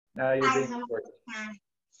Now you're being recorded.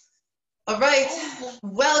 All right,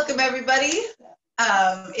 welcome everybody.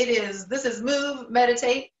 This is Move,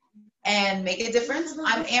 Meditate, and Make a Difference.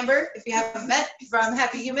 I'm Amber, if you haven't met, from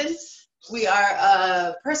Happy Human. We are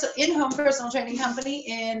a in-home personal training company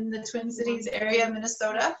in the Twin Cities area,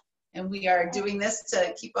 Minnesota, and we are doing this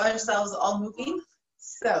to keep ourselves all moving.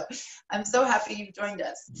 So I'm so happy you joined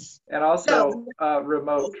us. And also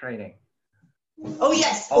remote training. Oh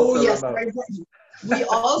yes, Also yes. remote. We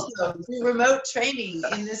also do remote training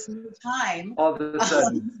in this new time. All of a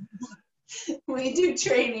sudden. We do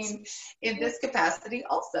training in this capacity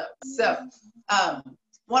also. So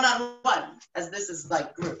one-on-one, as this is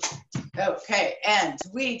like group. Okay, and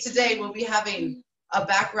we today will be having a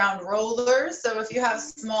background roller. So if you have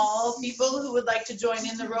small people who would like to join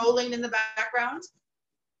in the rolling in the background,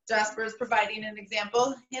 Jasper is providing an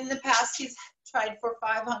example. In the past, he's tried for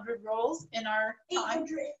 500 rolls in our time.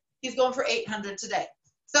 800. He's going for 800 today.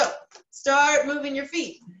 So start moving your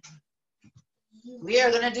feet. We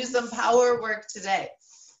are going to do some power work today.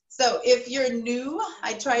 So if you're new,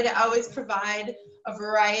 I try to always provide a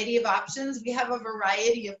variety of options. We have a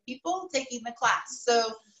variety of people taking the class. So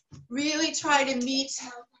really try to meet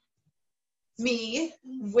me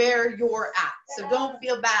where you're at. So don't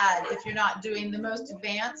feel bad if you're not doing the most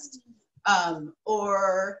advanced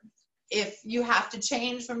or if you have to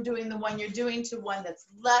change from doing the one you're doing to one that's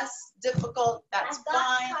less difficult, that's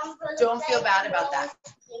fine. Don't feel bad about that.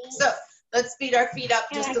 So let's speed our feet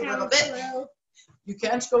up just a little bit. You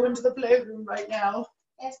can't go into the playroom right now.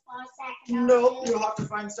 Nope, you'll have to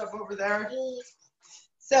find stuff over there.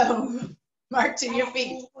 So marching your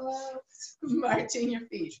feet. Marching your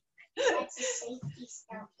feet.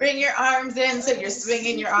 Bring your arms in so you're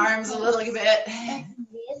swinging your arms a little bit.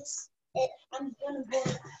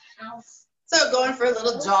 So going for a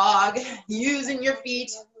little jog, using your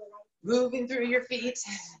feet, moving through your feet.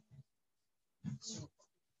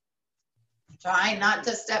 Try not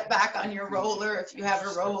to step back on your roller if you have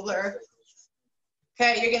a roller.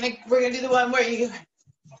 Okay, we're gonna do the one where you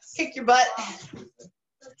kick your butt.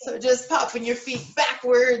 So just popping your feet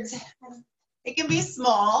backwards. It can be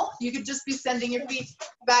small. You could just be sending your feet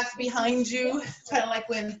back behind you, kind of like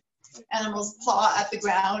when animals paw at the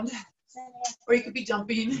ground. Or you could be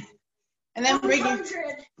jumping. And then bringing,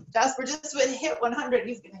 Jasper just hit 100.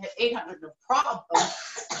 He's going to hit 800, no problem.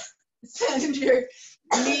 Send your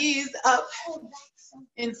knees up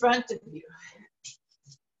in front of you.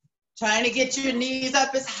 Trying to get your knees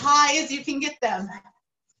up as high as you can get them.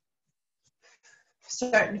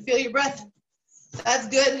 Starting to feel your breath. That's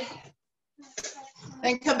good.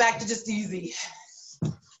 Then come back to just easy.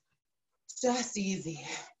 Just easy.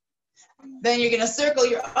 Then you're going to circle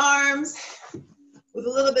your arms with a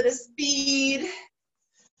little bit of speed.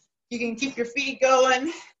 You can keep your feet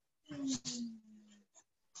going.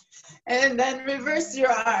 And then reverse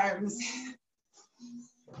your arms.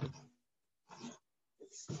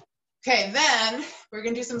 Okay, then we're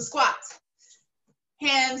going to do some squats.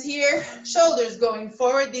 Hands here, shoulders going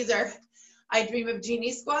forward. These are I Dream of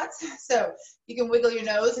Jeannie squats. So you can wiggle your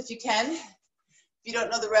nose if you can. If you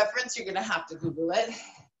don't know the reference, you're going to have to Google it.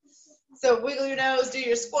 So wiggle your nose, do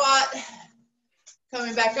your squat.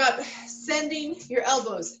 Coming back up, sending your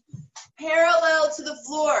elbows parallel to the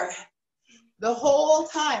floor the whole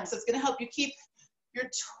time. So it's going to help you keep your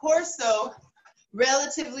torso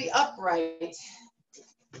relatively upright.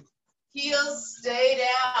 Heels stay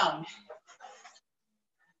down.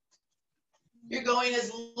 You're going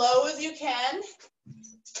as low as you can.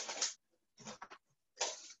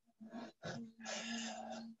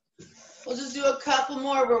 We'll just do a couple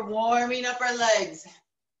more. We're warming up our legs.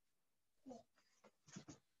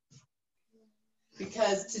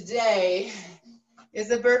 Because today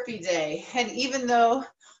is a burpee day. And even though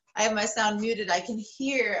I have my sound muted, I can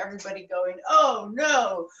hear everybody going, oh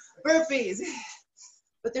no, burpees.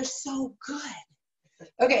 But they're so good.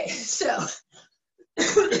 Okay, so,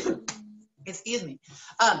 excuse me.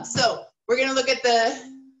 So we're gonna look at the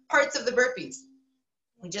parts of the burpees.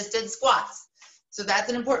 We just did squats. So that's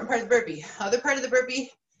an important part of the burpee. Other part of the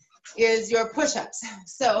burpee is your push-ups.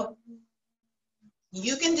 So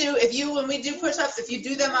you can do, when we do push-ups, if you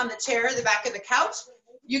do them on the chair, the back of the couch,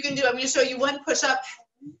 you can do, I'm gonna show you one push-up.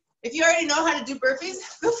 If you already know how to do burpees,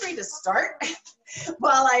 feel free to start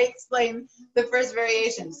while I explain the first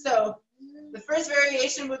variation. So the first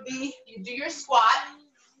variation would be, you do your squat,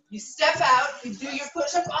 you step out, you do your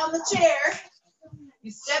push-up on the chair,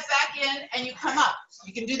 you step back in, and you come up.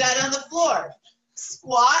 You can do that on the floor.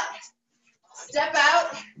 Squat, step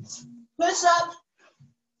out, push up,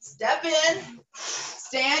 step in,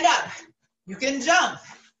 stand up. You can jump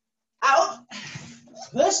out,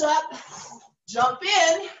 push up, jump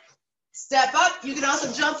in, Step up. You can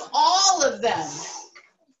also jump all of them.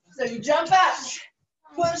 So you jump out,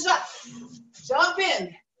 push up, jump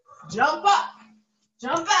in, jump up,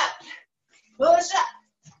 jump out, push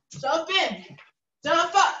up, jump in,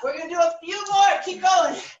 jump up. We're going to do a few more. Keep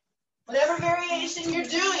going. Whatever variation you're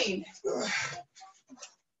doing.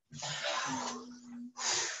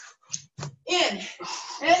 In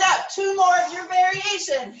and out. 2 more of your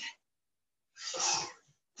variation.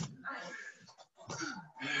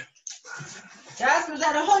 Jasper's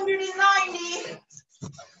at 190.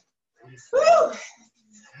 Woo.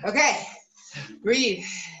 Okay. Breathe.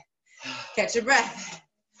 Catch your breath.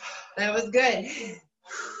 That was good.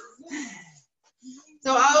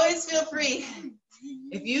 So always feel free,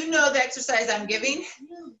 if you know the exercise I'm giving,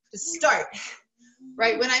 to start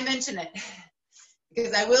right when I mention it,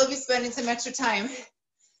 because I will be spending some extra time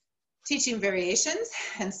teaching variations.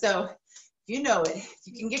 And so if you know it,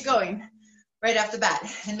 you can get going right off the bat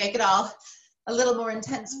and make it all a little more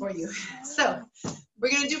intense for you. So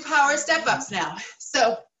we're going to do power step-ups now.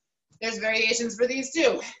 So there's variations for these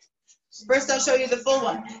too. First, I'll show you the full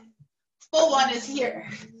one. Full one is here,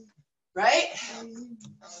 right?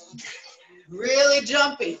 Really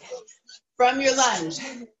jumping from your lunge.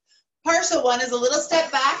 Partial one is a little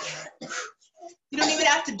step back. You don't even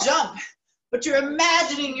have to jump, but you're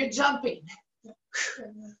imagining you're jumping.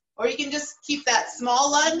 Or you can just keep that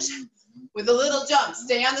small lunge with a little jump.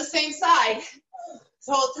 Stay on the same side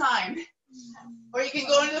the whole time. Or you can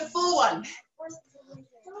go into the full one.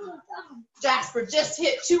 Jasper just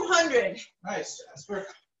hit 200. Nice, Jasper.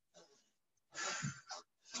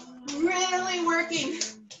 Really working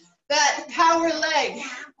that power leg.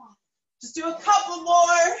 Just do a couple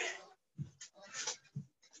more.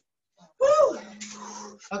 Woo.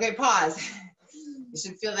 Okay, pause. You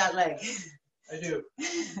should feel that leg. I do.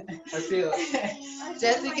 I feel it.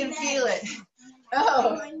 Jesse can feel it.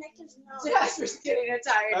 Oh, Jasper's getting a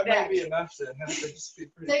tired That neck. might be enough then. That would just be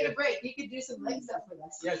pretty Take a good. break. You could do some leg stuff with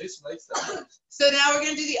us. Yeah, do some leg stuff. So now we're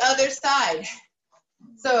going to do the other side.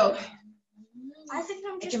 So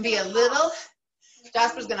it can be a little,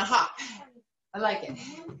 Jasper's going to hop. I like it.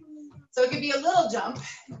 So it could be a little jump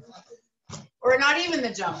or not even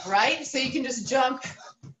the jump, right? So you can just jump.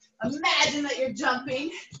 Imagine that you're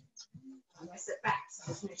jumping. I'm going to sit back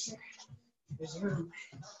so just make sure there's room.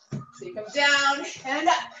 So you come down and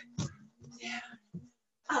up. Down,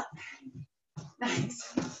 up.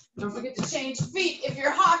 Nice. Don't forget to change feet if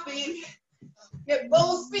you're hopping. Get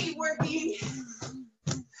both feet working.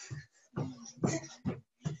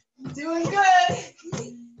 Doing good.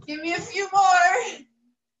 Give me a few more.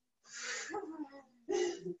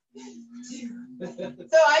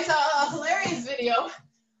 So I saw a hilarious video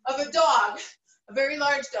of a dog, a very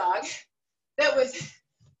large dog, that was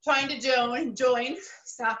trying to join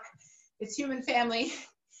its human family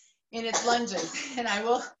in its lunges. And I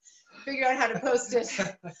will figure out how to post it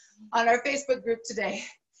on our Facebook group today,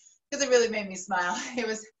 because it really made me smile. It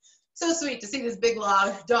was so sweet to see this big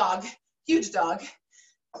dog, huge dog,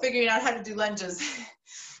 figuring out how to do lunges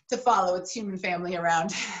to follow its human family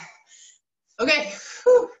around. Okay,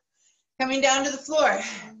 whew. Coming down to the floor.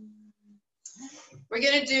 We're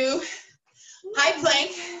gonna do high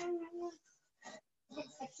plank.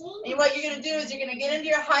 And what you're gonna do is you're gonna get into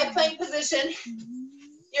your high plank position.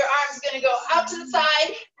 Your arm's gonna go out to the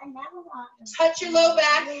side, touch your low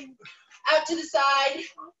back, out to the side,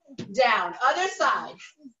 down. Other side,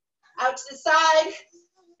 out to the side,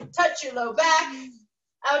 touch your low back,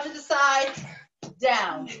 out to the side,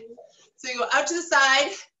 down. So you go out to the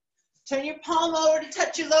side, turn your palm over to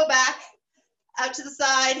touch your low back, out to the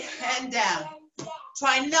side and down.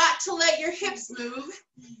 Try not to let your hips move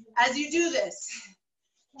as you do this.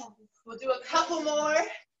 We'll do a couple more.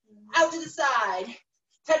 Out to the side,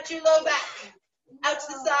 touch your low back, out to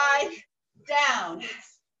the side, down.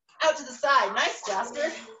 Out to the side, nice,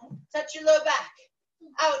 Jasper. Touch your low back,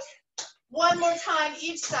 out. One more time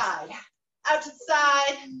each side. Out to the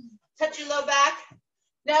side, touch your low back.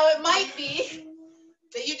 Now it might be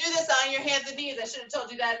that you do this on your hands and knees. I should have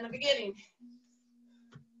told you that in the beginning.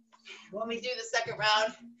 When we do the second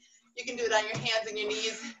round, you can do it on your hands and your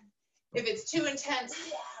knees if it's too intense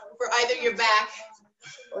for either your back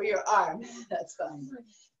or your arm. That's fine.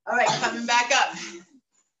 All right, coming back up.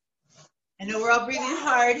 I know we're all breathing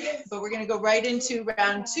hard, but we're going to go right into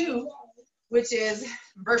round 2, which is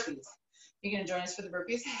burpees. You going to join us for the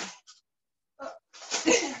burpees?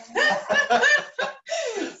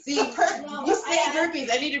 See, you say burpees.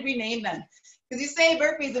 I need to rename them. Because you say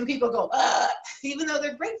burpees and people go, even though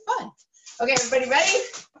they're great fun. Okay, everybody ready?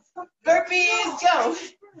 Burpees, go.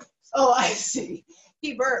 Oh, I see.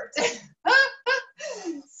 He burped.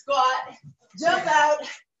 Squat, jump out,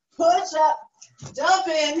 push up, jump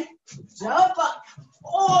in, jump up,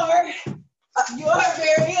 or your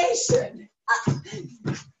variation.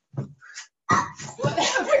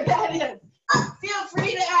 Whatever that is. Feel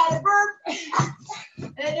free to add a burp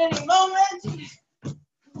at any moment.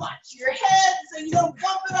 Watch your head so you don't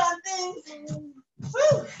bump it on things.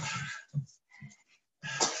 Woo.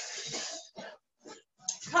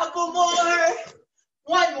 Couple more.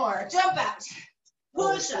 One more. Jump out.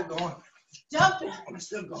 Push up. Jump in. We're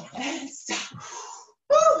still going. And stop.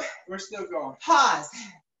 Woo. We're still going. Pause.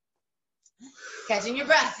 Catching your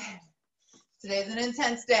breath. Today's an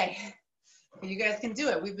intense day. You guys can do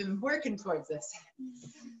it. We've been working towards this.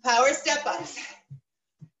 Power step-ups.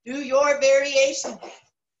 Do your variation.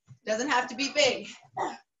 Doesn't have to be big,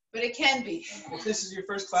 but it can be. If this is your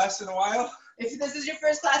first class in a while. If this is your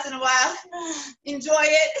first class in a while, enjoy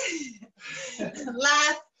it.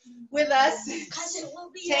 Laugh with us.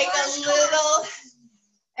 Take a little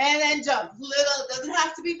and then jump. Little, doesn't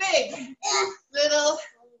have to be big. Little,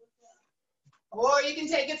 or you can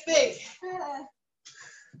take it big.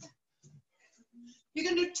 You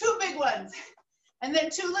can do 2 big ones and then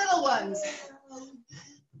 2 little ones.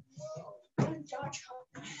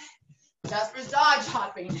 Jasper's dodge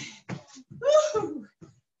hopping. Woo.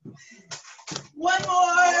 One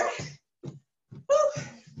more. Woo.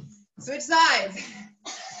 Switch sides.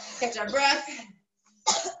 Catch our breath.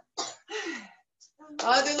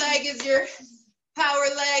 Other leg is your power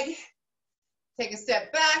leg. Take a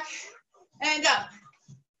step back and up.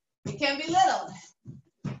 It can be little.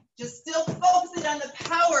 Just still focusing on the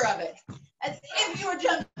power of it, as if you were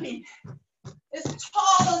jumping as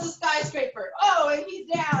tall as a skyscraper. Oh, and he's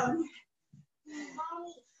down.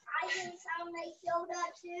 Mommy, I can sound like Yoda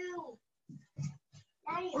too.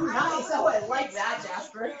 Daddy, Oh, nice. Oh, I like that,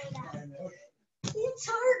 Jasper. It's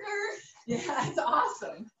harder. Yeah, it's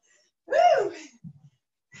awesome. Woo!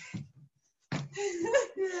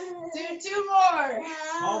 Do 2 more.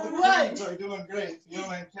 All the One. creeds are doing great.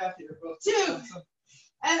 Fiona and Kathy are both 2.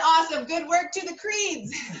 And awesome. Good work to the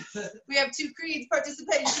creeds. We have 2 creeds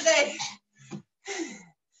participating today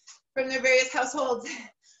from their various households.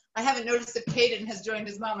 I haven't noticed if Caden has joined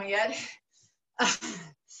his mama yet.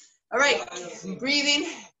 All right, breathing.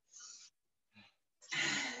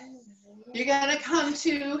 You're gonna come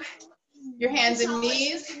to your hands and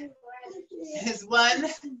knees is one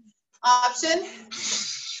option.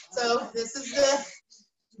 So this is the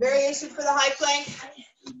variation for the high plank,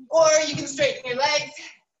 or you can straighten your legs.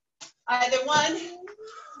 Either one.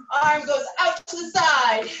 Arm goes out to the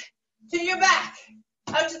side, to your back,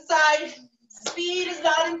 out to the side. Speed is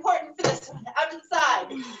not important for this one. Out to the side,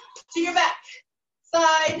 to your back,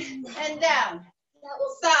 side and down,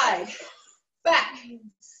 side, back,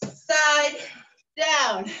 side,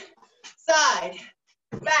 down, side,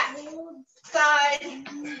 back, side,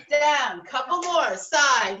 down. Couple more.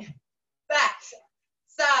 Side, back,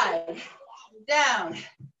 side, down,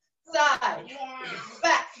 side,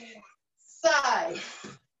 back, side,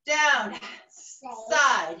 down,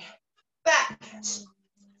 side, back,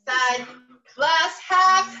 side. Last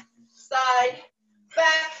half. Side,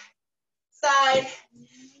 back, side,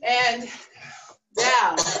 and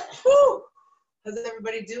down. Woo. How's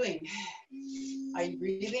everybody doing? Are you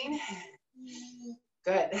breathing?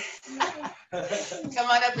 Good. Come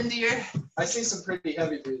on up into your I see some pretty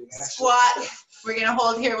heavy breathing, actually. squat. We're gonna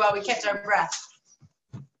hold here while we catch our breath.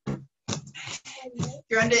 If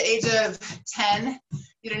you're under the age of 10,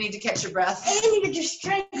 you don't need to catch your breath. And you just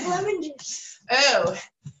drank lemon juice. Oh,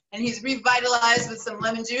 and he's revitalized with some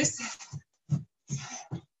lemon juice.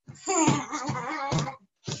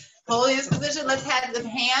 Hold in this position. Let's have the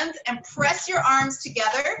hands and press your arms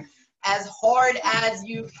together as hard as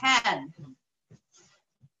you can.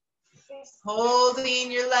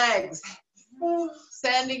 Holding your legs.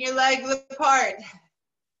 Sending your legs apart.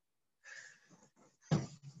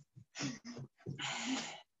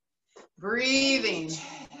 Breathing.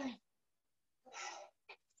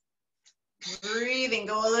 Breathing.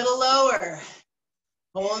 Go a little lower.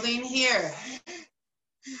 Holding here.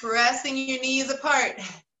 Pressing your knees apart.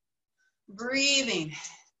 Breathing.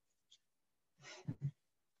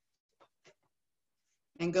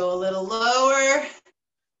 And go a little lower.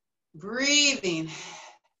 Breathing.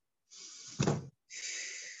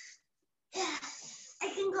 I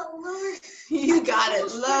can go lower. You got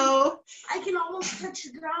it. Low. I can almost touch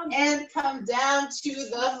the ground. And come down to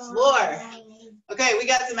the floor. Okay, we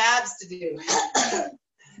got some abs to do.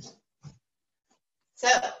 So,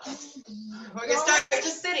 we're gonna start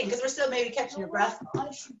just sitting because we're still maybe catching your breath.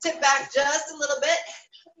 Tip back just a little bit.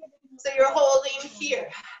 So you're holding here.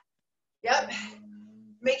 Yep.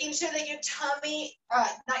 Making sure that your tummy,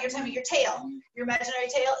 not your tummy, your tail, your imaginary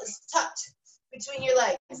tail is tucked between your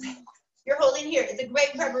legs. You're holding here. It's a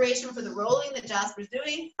great preparation for the rolling that Jasper's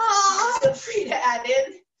doing. Feel free to add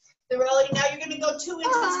in the rolling. Now you're going to go 2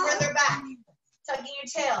 inches further back, tucking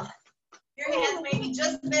your tail. Your hands may be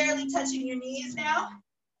just barely touching your knees now.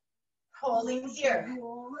 Holding here.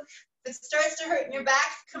 If it starts to hurt in your back,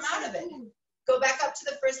 come out of it. Go back up to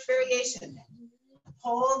the first variation.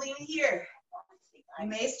 Holding here. You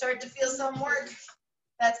may start to feel some work.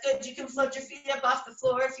 That's good. You can float your feet up off the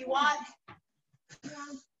floor if you want.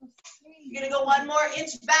 You're going to go 1 more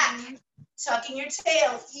inch back, tucking your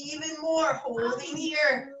tail even more, holding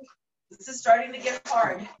here. This is starting to get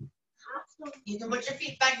hard. You can put your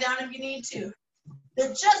feet back down if you need to.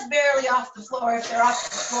 They're just barely off the floor if they're off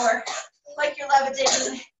the floor, like you're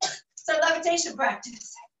levitating. It's our levitation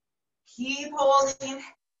practice. Keep holding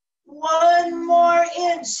 1 more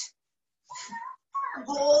inch.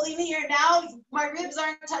 Holding here. Now my ribs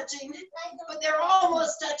aren't touching, but they're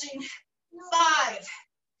almost touching. 5,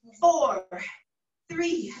 4,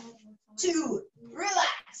 3, 2,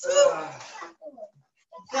 relax. Woo.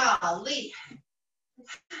 Golly.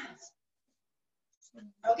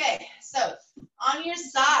 Okay, so on your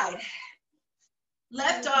side,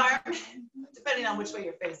 left arm, depending on which way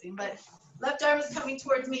you're facing, but left arm is coming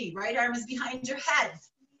towards me. Right arm is behind your head.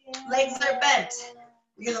 Legs are bent.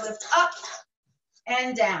 You're going to lift up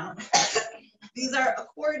and down. These are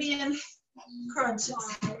accordion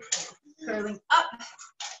crunches. Curling up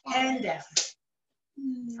and down.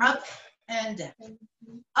 Up and down.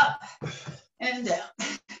 Up and down.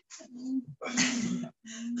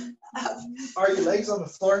 Up. Are your legs on the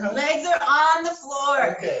floor, honey? Legs are on the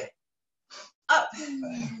floor. Okay. Up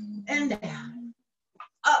and down.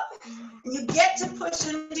 Up. And you get to push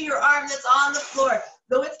into your arm that's on the floor.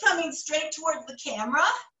 Though it's coming straight towards the camera,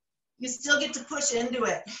 you still get to push into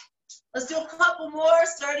it. Let's do a couple more,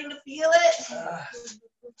 starting to feel it.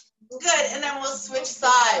 Good, and then we'll switch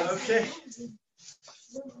sides. Okay.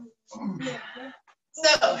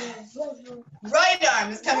 So, right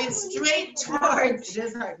arm is coming straight towards, it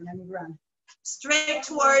is hard, let me run. Straight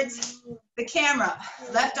towards the camera.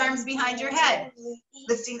 Left arm's behind your head.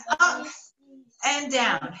 Lifting up and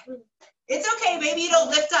down. It's okay, maybe you don't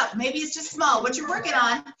lift up, maybe it's just small. What you're working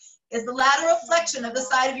on is the lateral flexion of the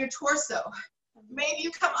side of your torso. Maybe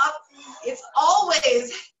you come up, it's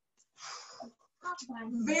always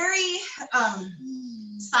very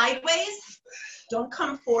sideways. Don't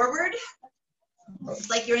come forward. It's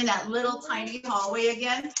like you're in that little tiny hallway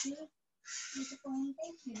again.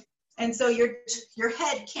 And so your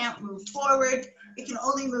head can't move forward. It can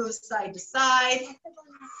only move side to side.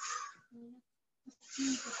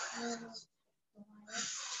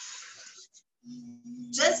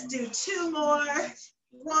 Just do 2 more.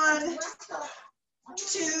 1,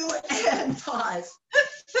 2, and pause.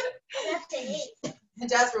 And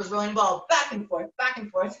Jasper was rolling the ball back and forth, back and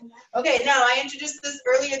forth. Okay, now I introduced this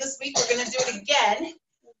earlier this week. We're going to do it again.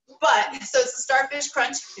 But, so it's the starfish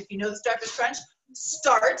crunch. If you know the starfish crunch,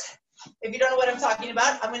 start. If you don't know what I'm talking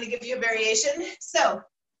about, I'm going to give you a variation. So,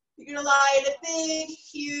 you're going to lie in a big,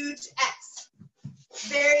 huge X.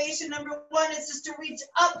 Variation number 1 is just to reach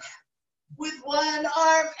up with one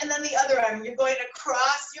arm and then the other arm. You're going to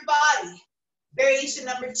cross your body. Variation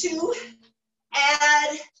number 2,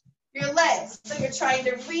 add your legs. So you're trying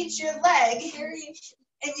to reach your leg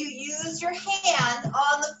and you use your hand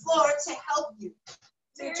on the floor to help you.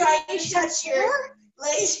 So you're trying to touch your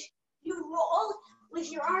leg. You roll with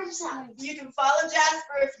your arms out. You can follow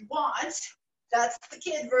Jasper if you want. That's the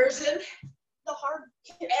kid version. The hard.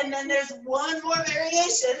 And then there's one more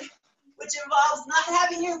variation, which involves not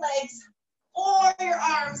having your legs or your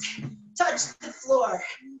arms touch the floor.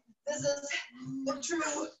 This is the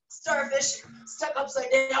true starfish stuck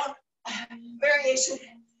upside down variation.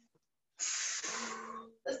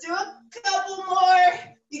 Let's do a couple more.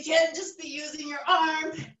 You can't just be using your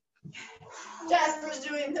arm. Jasper's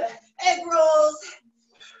doing the egg rolls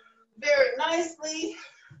very nicely.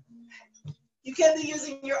 You can be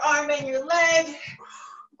using your arm and your leg.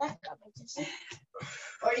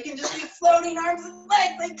 Or you can just be floating arms and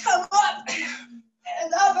legs. They come up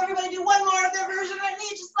and up. Everybody do one more of their version on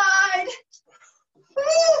each side.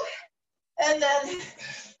 Woo! And then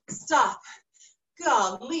stop.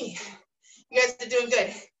 Golly. You guys are doing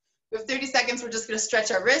good. We have 30 seconds. We're just going to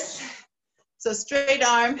stretch our wrists. So straight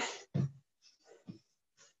arm.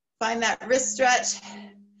 Find that wrist stretch.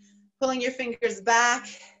 Pulling your fingers back.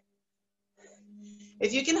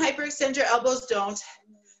 If you can hyperextend your elbows, don't.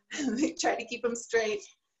 Try to keep them straight.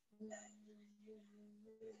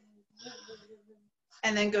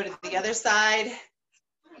 And then go to the other side.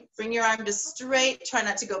 Bring your arm to straight. Try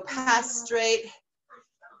not to go past straight.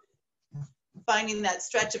 Finding that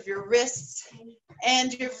stretch of your wrists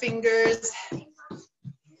and your fingers.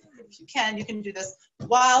 If you can do this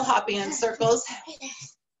while hopping in circles.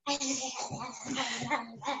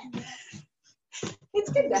 It's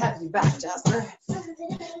good to have you back, Jasper.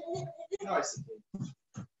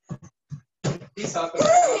 He's hopping.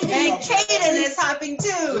 And Kaden is hopping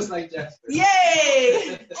too. Just like Jasper.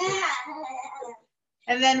 Yay!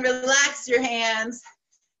 And then relax your hands.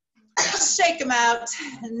 Shake them out.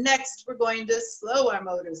 Next, we're going to slow our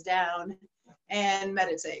motors down and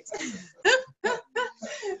meditate.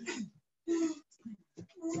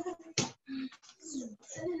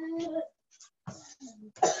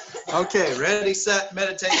 Okay, ready, set,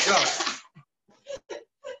 meditate, go.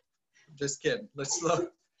 Just kidding. Let's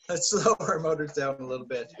slow our motors down a little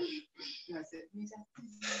bit.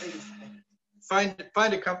 Find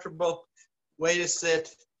a comfortable way to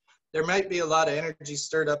sit. There might be a lot of energy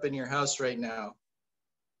stirred up in your house right now.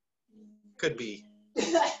 Could be.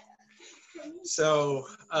 So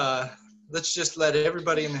let's just let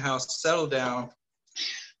everybody in the house settle down.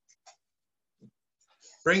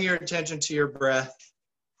 Bring your attention to your breath.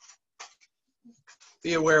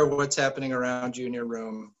 Be aware of what's happening around you in your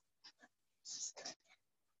room.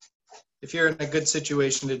 If you're in a good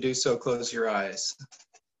situation to do so, close your eyes.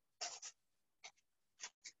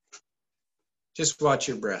 Just watch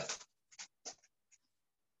your breath.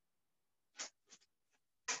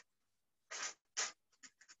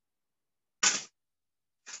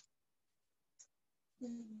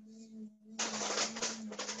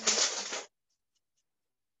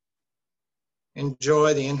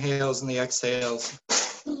 Enjoy the inhales and the exhales.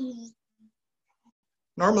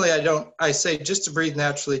 Normally I say just to breathe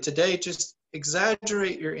naturally. Today, just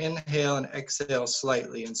exaggerate your inhale and exhale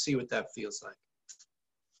slightly and see what that feels like.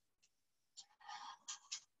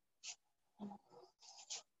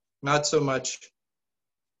 Not so much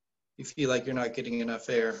you feel like you're not getting enough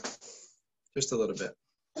air, just a little bit.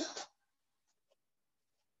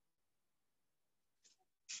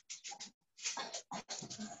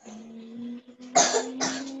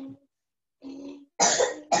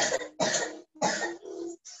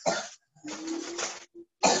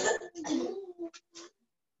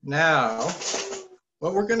 Now,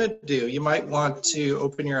 what we're going to do, you might want to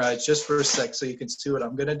open your eyes just for a sec so you can see what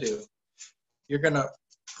I'm going to do. You're going to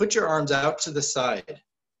put your arms out to the side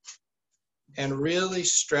and really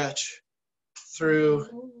stretch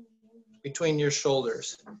through between your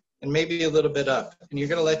shoulders and maybe a little bit up. And you're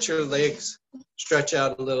going to let your legs stretch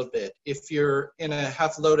out a little bit. If you're in a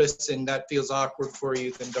half lotus and that feels awkward for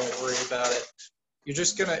you, then don't worry about it. You're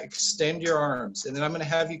just going to extend your arms, and then I'm going to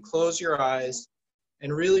have you close your eyes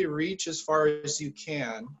and really reach as far as you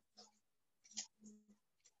can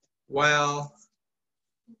while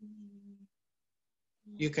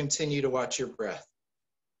you continue to watch your breath.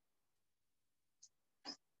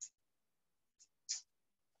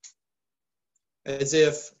 As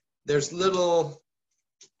if there's little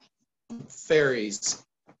fairies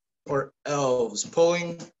or elves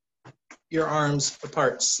pulling your arms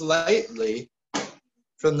apart slightly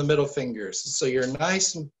from the middle fingers. So you're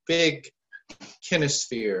nice and big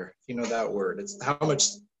kinesphere, you know that word. It's how much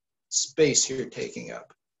space you're taking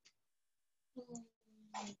up.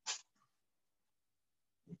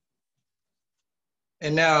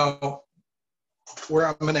 And now, where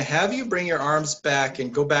I'm going to have you bring your arms back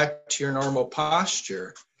and go back to your normal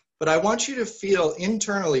posture, but I want you to feel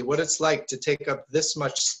internally what it's like to take up this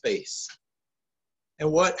much space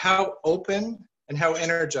and how open and how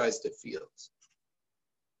energized it feels.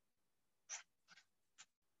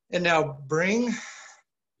 And now bring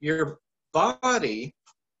your body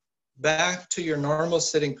back to your normal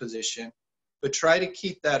sitting position, but try to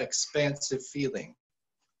keep that expansive feeling.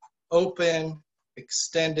 Open,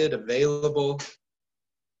 extended, available,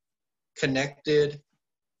 connected,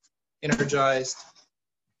 energized.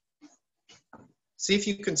 See if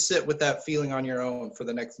you can sit with that feeling on your own for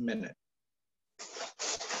the next minute.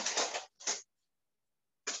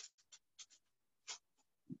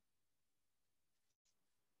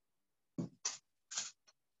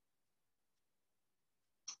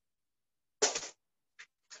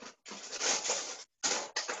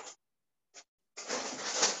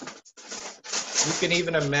 You can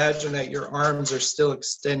even imagine that your arms are still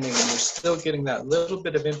extending and you're still getting that little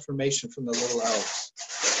bit of information from the little elves.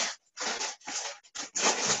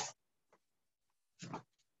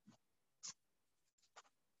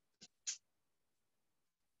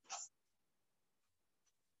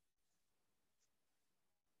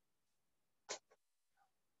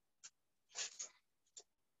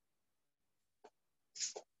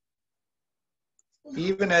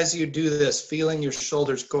 Even as you do this, feeling your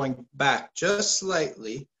shoulders going back just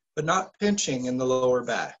slightly, but not pinching in the lower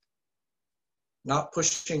back, not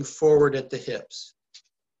pushing forward at the hips.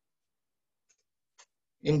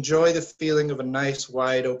 Enjoy the feeling of a nice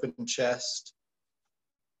wide open chest.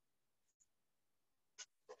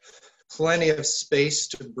 Plenty of space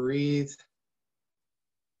to breathe.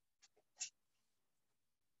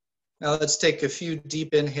 Now let's take a few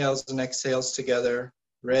deep inhales and exhales together.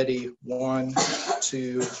 Ready, 1,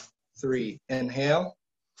 2, 3. Inhale.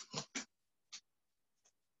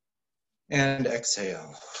 And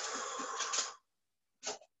exhale.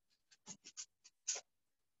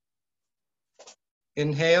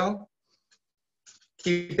 Inhale.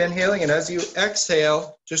 Keep inhaling, and as you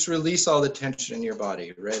exhale, just release all the tension in your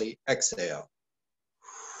body. Ready? Exhale.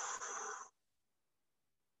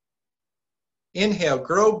 Inhale,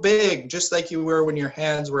 grow big, just like you were when your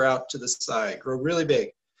hands were out to the side. Grow really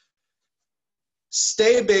big.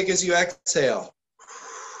 Stay big as you exhale.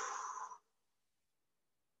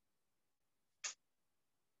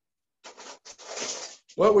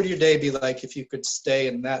 What would your day be like if you could stay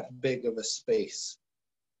in that big of a space?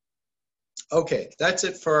 Okay, that's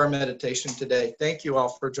it for our meditation today. Thank you all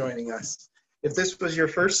for joining us. If this was your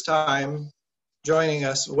first time joining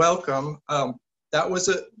us, welcome. That was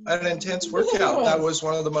an intense workout. That was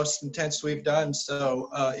one of the most intense we've done. So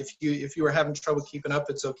if you were having trouble keeping up,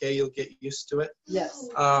 it's okay. You'll get used to it. Yes.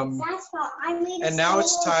 And now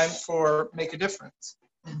it's time for Make a Difference.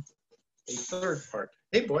 A third part.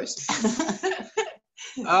 Hey, boys.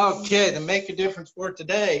 Okay, the Make a Difference for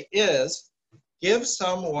today is give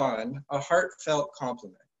someone a heartfelt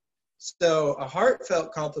compliment. So a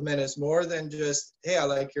heartfelt compliment is more than just, hey, I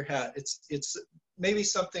like your hat. It's maybe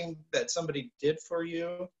something that somebody did for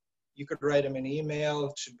you. You could write them an email.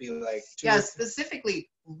 It should be like Yeah, specifically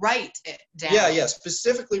write it down. Yeah,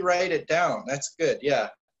 specifically write it down. That's good, yeah.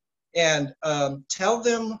 And tell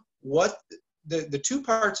them what, the two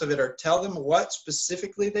parts of it are tell them what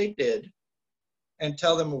specifically they did and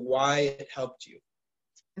tell them why it helped you.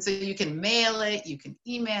 And so you can mail it, you can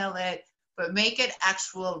email it, but make it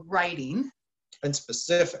actual writing. And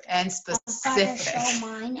specific. And specific.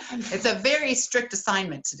 It's a very strict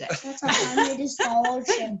assignment today.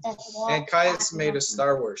 And Caius made a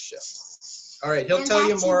Star Wars ship. All right, he'll tell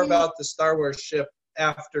you more about the Star Wars ship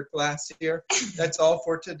after class here. That's all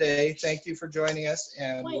for today. Thank you for joining us.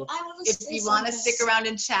 And if you want to stick around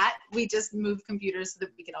and chat, we just moved computers so that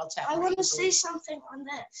we can all chat. I want to say something on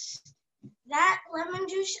this. That lemon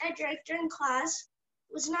juice I drank during class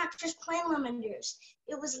was not just plain lemon juice.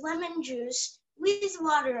 It was lemon juice with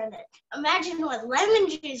water in it. Imagine what lemon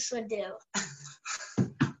juice would do.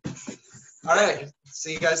 All right.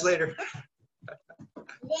 See you guys later.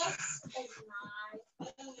 This is my...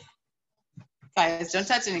 Guys, don't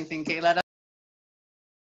touch anything, Kayla.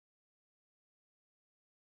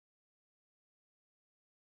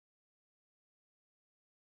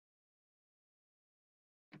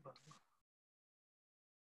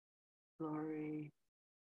 Lori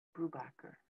Brubacher.